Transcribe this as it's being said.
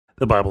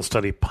The Bible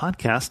Study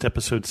Podcast,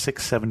 episode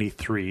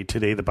 673.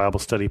 Today, the Bible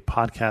Study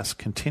Podcast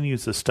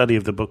continues the study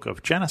of the book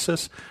of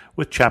Genesis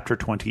with chapter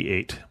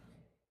 28.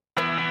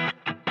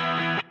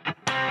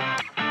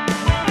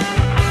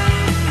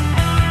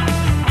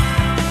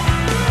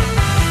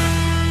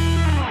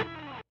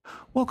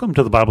 Welcome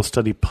to the Bible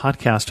Study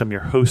Podcast. I'm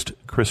your host,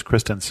 Chris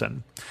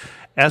Christensen.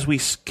 As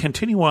we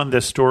continue on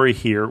this story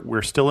here,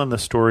 we're still in the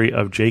story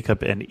of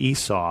Jacob and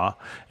Esau,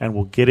 and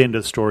we'll get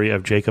into the story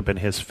of Jacob and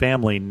his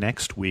family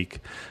next week,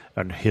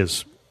 and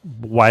his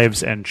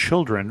wives and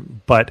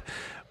children. But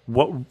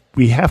what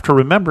we have to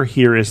remember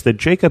here is that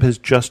Jacob has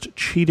just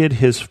cheated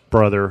his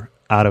brother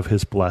out of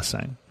his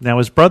blessing. Now,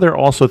 his brother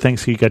also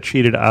thinks he got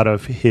cheated out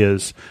of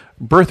his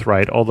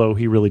birthright, although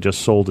he really just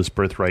sold his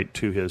birthright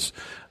to his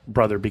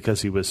brother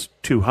because he was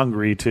too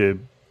hungry to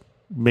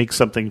make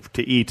something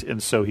to eat,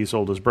 and so he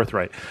sold his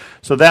birthright.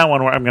 So that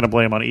one I'm going to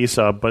blame on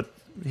Esau, but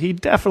he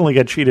definitely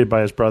got cheated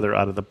by his brother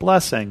out of the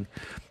blessing,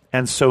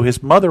 and so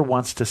his mother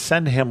wants to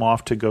send him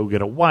off to go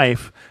get a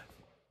wife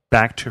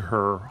back to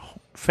her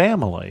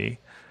family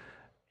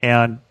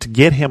and to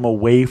get him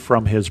away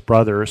from his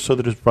brother so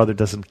that his brother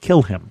doesn't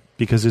kill him,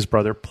 because his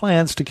brother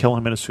plans to kill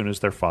him as soon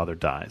as their father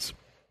dies.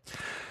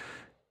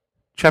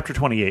 Chapter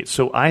 28.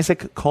 So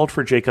Isaac called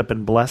for Jacob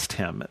and blessed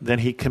him. Then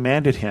he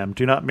commanded him,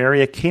 "Do not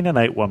marry a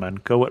Canaanite woman.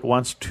 Go at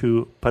once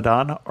to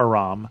Padan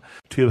Aram,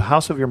 to the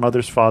house of your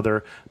mother's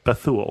father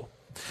Bethuel.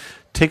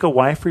 Take a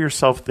wife for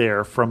yourself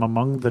there from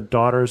among the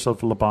daughters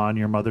of Laban,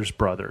 your mother's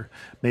brother.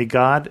 May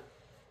God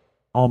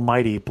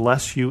Almighty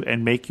bless you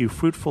and make you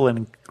fruitful and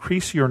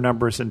increase your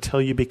numbers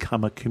until you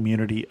become a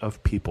community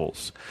of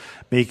peoples.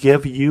 May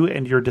give you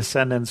and your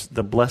descendants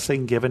the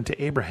blessing given to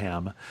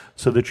Abraham,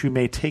 so that you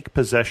may take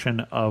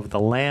possession of the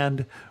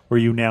land where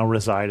you now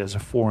reside as a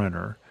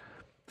foreigner,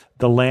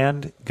 the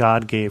land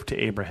God gave to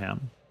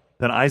Abraham."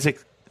 Then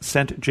Isaac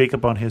sent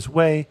Jacob on his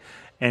way,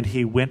 and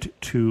he went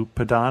to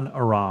Padan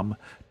Aram,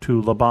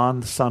 to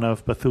Laban son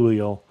of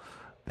Bethuel,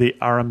 the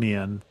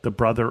Aramean, the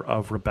brother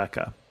of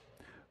Rebekah,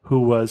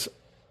 who was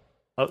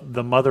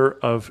the mother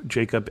of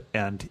Jacob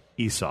and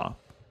Esau.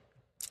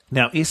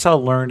 Now Esau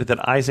learned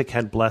that Isaac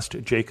had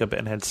blessed Jacob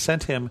and had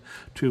sent him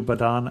to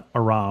Padan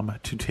Aram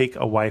to take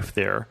a wife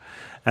there,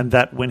 and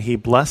that when he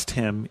blessed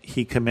him,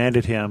 he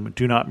commanded him,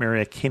 "Do not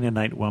marry a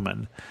Canaanite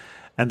woman,"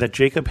 and that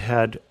Jacob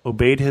had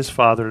obeyed his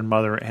father and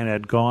mother and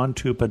had gone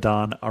to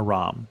Padan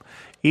Aram.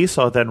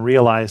 Esau then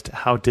realized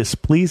how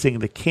displeasing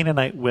the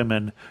Canaanite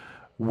women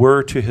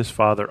were to his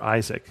father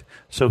Isaac,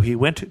 so he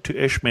went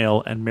to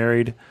Ishmael and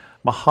married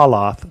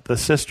Mahalath, the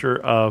sister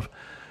of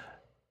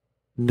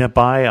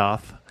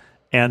Nebaioth,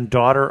 and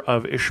daughter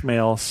of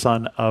Ishmael,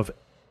 son of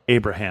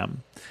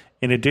Abraham,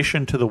 in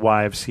addition to the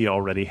wives he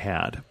already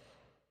had.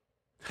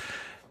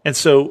 And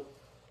so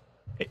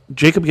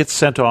Jacob gets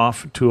sent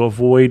off to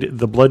avoid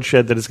the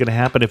bloodshed that is going to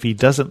happen if he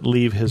doesn't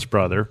leave his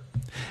brother.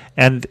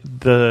 And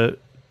the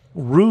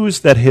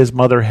ruse that his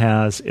mother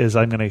has is,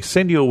 "I'm going to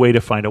send you away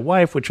to find a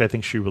wife," which I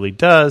think she really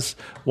does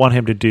want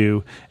him to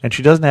do, and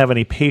she doesn't have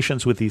any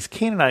patience with these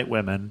Canaanite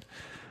women.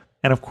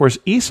 And of course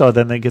Esau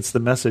then gets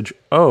the message,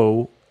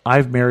 "Oh,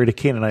 I've married a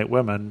Canaanite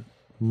woman.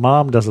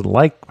 Mom doesn't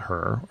like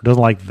her, or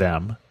doesn't like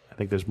them." I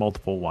think there's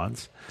multiple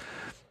ones.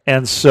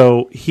 And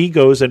so he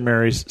goes and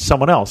marries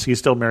someone else. He's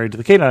still married to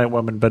the Canaanite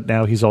woman, but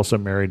now he's also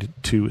married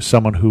to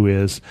someone who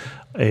is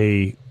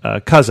a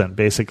cousin,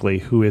 basically,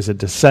 who is a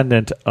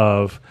descendant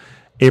of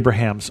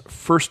Abraham's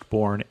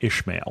firstborn,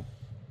 Ishmael.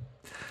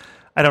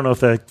 I don't know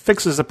if that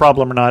fixes the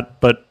problem or not,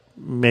 but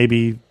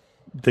maybe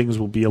things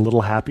will be a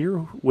little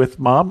happier with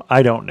Mom.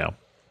 I don't know.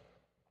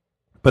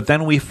 But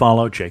then we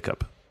follow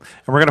Jacob.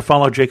 And we're going to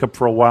follow Jacob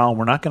for a while, and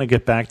we're not going to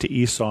get back to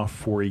Esau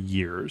for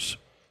years.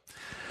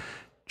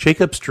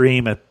 Jacob's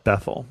dream at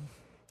Bethel.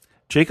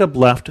 Jacob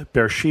left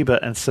Beersheba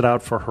and set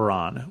out for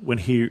Haran. When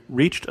he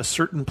reached a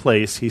certain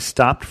place, he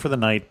stopped for the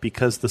night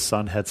because the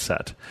sun had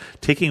set.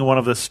 Taking one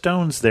of the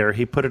stones there,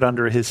 he put it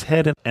under his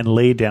head and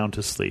lay down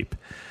to sleep.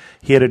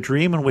 He had a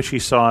dream in which he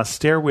saw a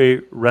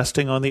stairway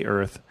resting on the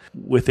earth,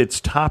 with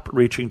its top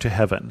reaching to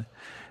heaven,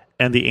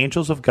 and the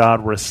angels of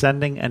God were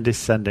ascending and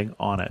descending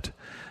on it.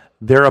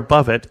 There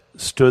above it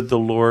stood the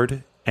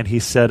Lord, and he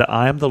said,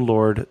 "I am the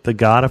Lord, the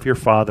God of your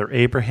father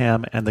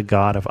Abraham and the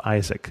God of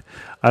Isaac.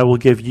 I will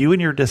give you and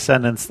your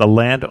descendants the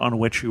land on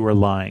which you are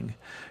lying.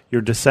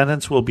 Your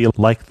descendants will be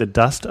like the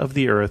dust of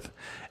the earth,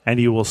 and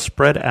you will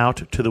spread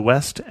out to the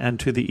west and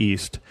to the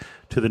east,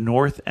 to the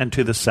north and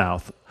to the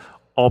south.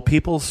 All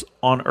peoples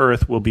on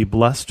earth will be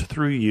blessed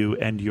through you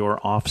and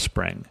your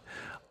offspring.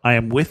 I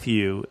am with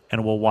you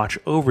and will watch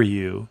over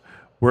you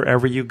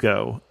wherever you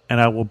go, and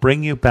I will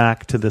bring you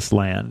back to this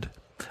land.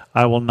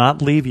 I will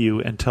not leave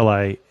you until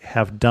I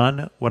have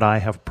done what I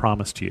have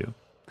promised you."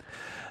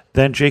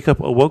 Then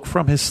Jacob awoke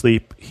from his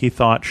sleep. He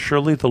thought,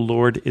 "Surely the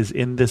Lord is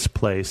in this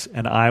place,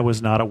 and I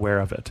was not aware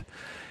of it."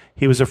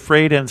 He was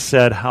afraid and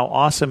said, "How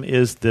awesome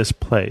is this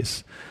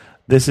place!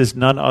 This is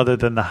none other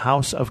than the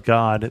house of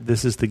God.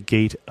 This is the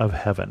gate of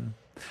heaven."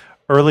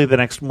 Early the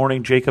next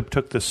morning, Jacob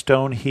took the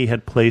stone he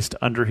had placed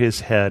under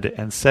his head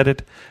and set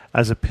it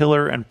as a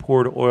pillar and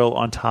poured oil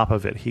on top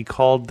of it. He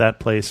called that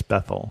place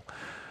Bethel,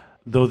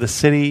 though the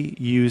city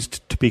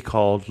used to be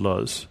called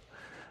Luz.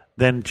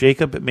 Then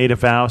Jacob made a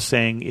vow,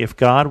 saying, "If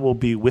God will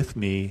be with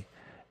me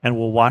and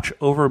will watch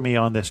over me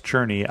on this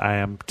journey I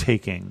am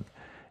taking,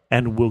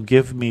 and will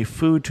give me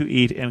food to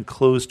eat and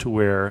clothes to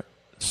wear,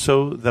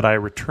 so that I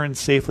return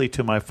safely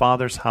to my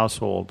father's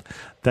household,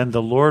 then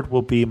the Lord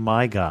will be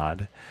my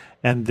God,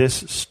 and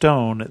this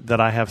stone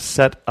that I have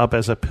set up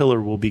as a pillar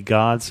will be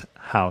God's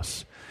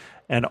house,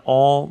 and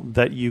all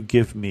that you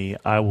give me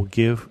I will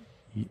give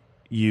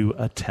you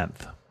a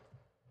tenth."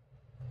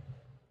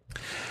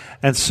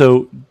 And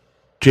so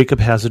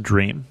Jacob has a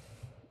dream,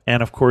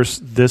 and of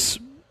course this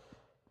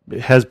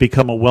has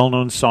become a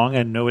well-known song,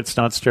 and no, it's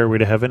not Stairway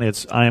to Heaven,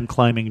 it's I Am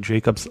Climbing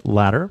Jacob's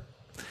Ladder.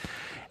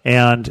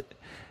 And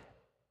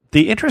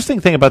the interesting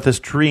thing about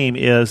this dream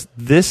is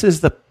this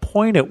is the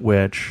point at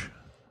which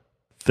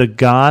the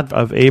God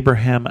of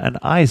Abraham and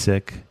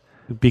Isaac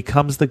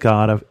becomes the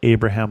God of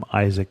Abraham,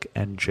 Isaac,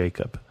 and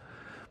Jacob.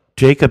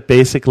 Jacob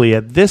basically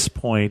at this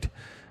point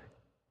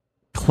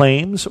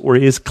claims, or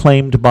is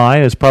claimed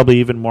by, is probably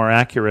even more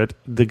accurate,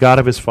 the God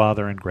of his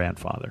father and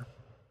grandfather.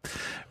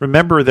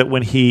 Remember that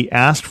when he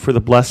asked for the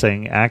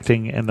blessing,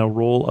 acting in the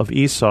role of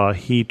Esau,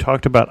 he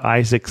talked about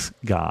Isaac's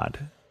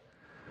God,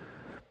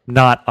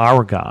 not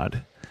our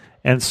God.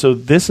 And so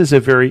this is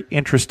a very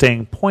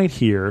interesting point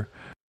here.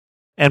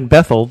 And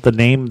Bethel, the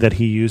name that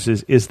he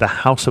uses, is the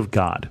house of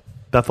God.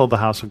 Bethel, the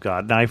house of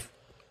God. And I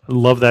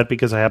love that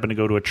because I happen to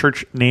go to a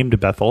church named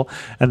Bethel,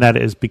 and that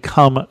has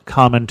become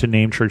common to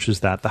name churches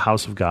that, the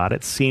house of God.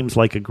 It seems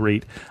like a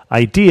great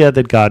idea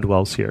that God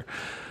dwells here.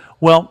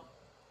 Well,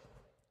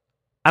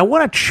 I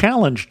want to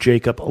challenge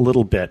Jacob a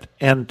little bit,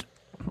 and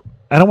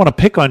I don't want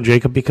to pick on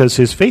Jacob because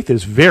his faith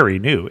is very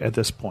new at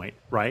this point,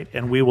 right?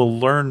 And we will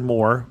learn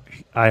more.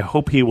 I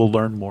hope he will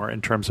learn more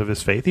in terms of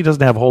his faith. He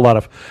doesn't have a whole lot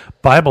of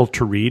Bible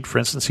to read. For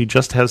instance, he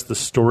just has the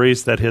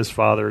stories that his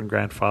father and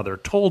grandfather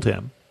told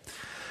him.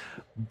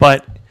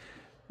 But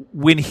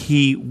when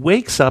he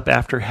wakes up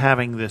after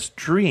having this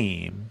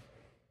dream,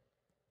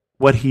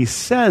 what he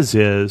says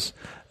is,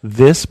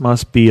 this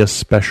must be a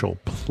special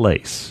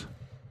place.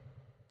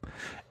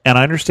 And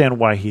I understand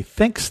why he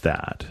thinks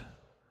that.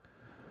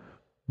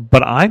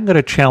 But I'm going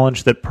to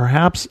challenge that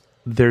perhaps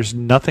there's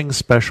nothing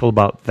special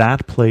about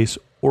that place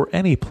or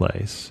any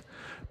place.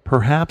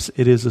 Perhaps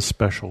it is a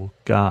special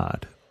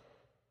God.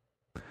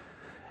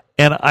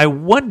 And I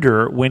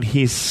wonder when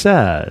he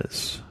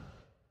says,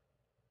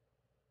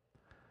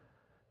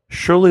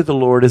 "Surely the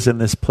Lord is in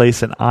this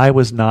place and I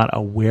was not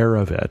aware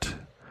of it."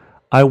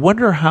 I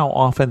wonder how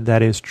often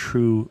that is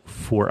true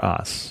for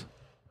us.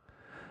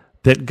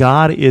 That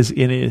God is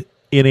in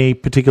a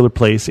particular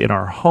place, in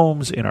our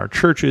homes, in our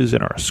churches,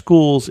 in our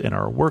schools, in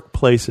our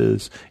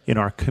workplaces, in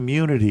our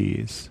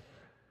communities,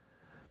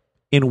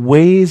 in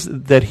ways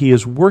that he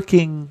is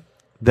working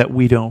that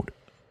we don't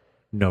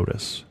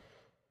notice,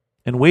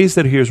 in ways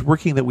that he is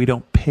working that we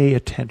don't pay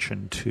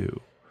attention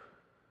to.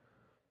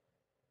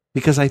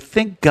 Because I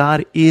think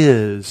God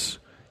is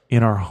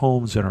in our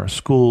homes, in our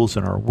schools,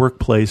 in our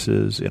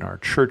workplaces, in our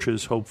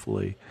churches,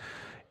 hopefully,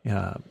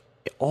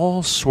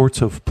 all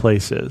sorts of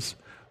places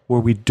where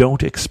we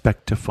don't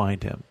expect to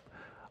find him.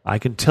 I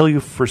can tell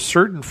you for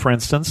certain, for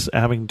instance,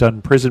 having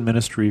done prison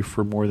ministry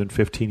for more than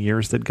 15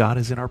 years, that God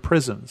is in our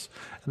prisons.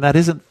 And that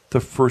isn't the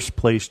first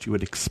place you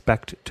would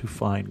expect to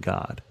find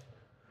God.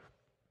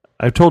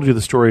 I've told you the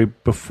story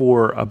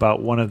before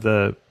about one of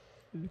the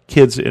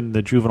kids in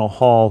the juvenile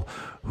hall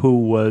who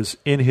was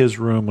in his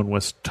room and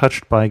was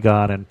touched by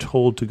God and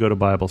told to go to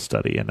Bible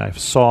study. And I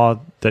saw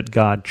that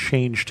God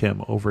changed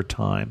him over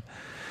time.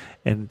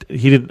 And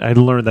I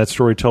learned that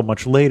story till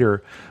much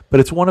later, but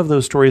it's one of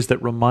those stories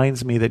that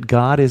reminds me that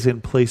God is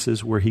in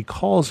places where he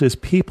calls his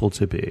people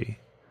to be,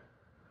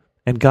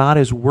 and God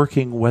is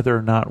working whether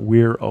or not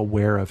we're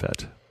aware of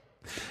it.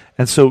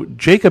 And so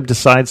Jacob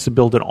decides to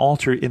build an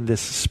altar in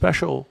this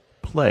special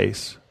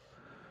place,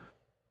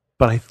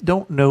 but I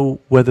don't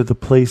know whether the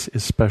place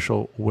is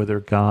special,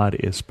 whether God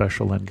is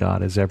special and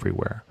God is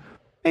everywhere.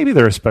 Maybe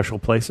there are special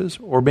places,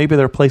 or maybe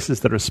there are places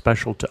that are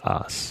special to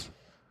us.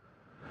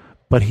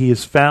 But he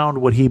has found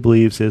what he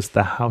believes is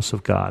the house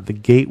of God, the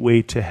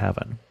gateway to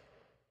heaven.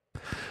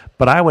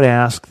 But I would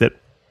ask that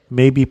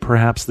maybe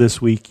perhaps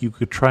this week you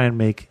could try and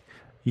make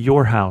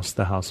your house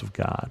the house of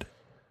God.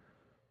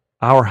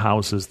 Our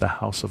house is the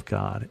house of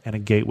God and a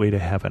gateway to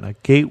heaven, a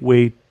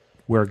gateway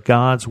where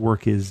God's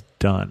work is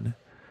done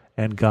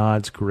and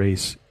God's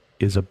grace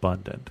is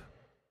abundant.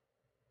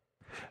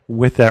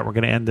 With that, we're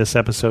going to end this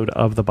episode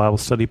of the Bible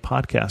Study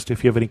Podcast.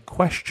 If you have any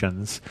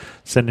questions,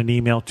 send an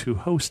email to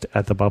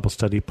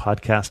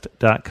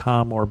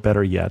host@thebiblestudypodcast.com, or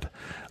better yet,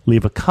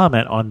 leave a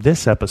comment on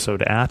this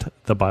episode at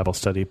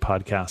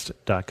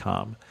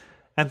thebiblestudypodcast.com.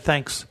 And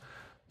thanks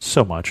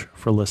so much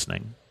for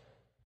listening.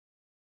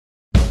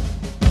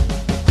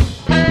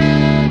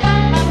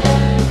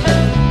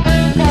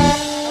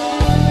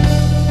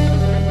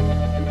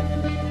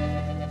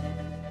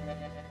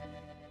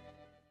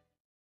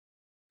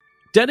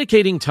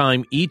 Dedicating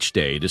time each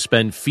day to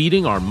spend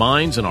feeding our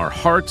minds and our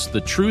hearts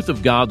the truth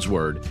of God's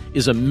Word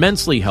is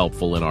immensely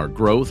helpful in our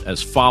growth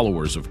as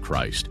followers of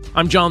Christ.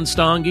 I'm John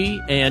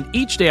Stange, and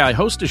each day I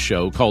host a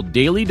show called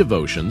Daily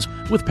Devotions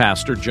with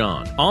Pastor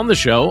John. On the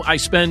show, I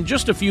spend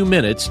just a few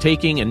minutes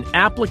taking an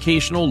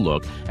applicational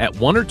look at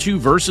one or two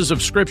verses of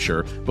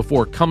Scripture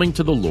before coming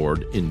to the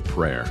Lord in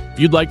prayer. If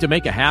you'd like to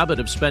make a habit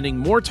of spending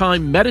more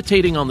time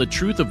meditating on the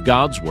truth of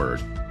God's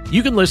Word,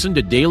 you can listen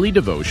to Daily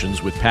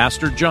Devotions with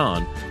Pastor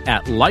John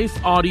at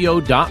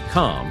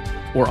lifeaudio.com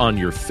or on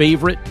your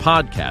favorite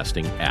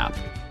podcasting app.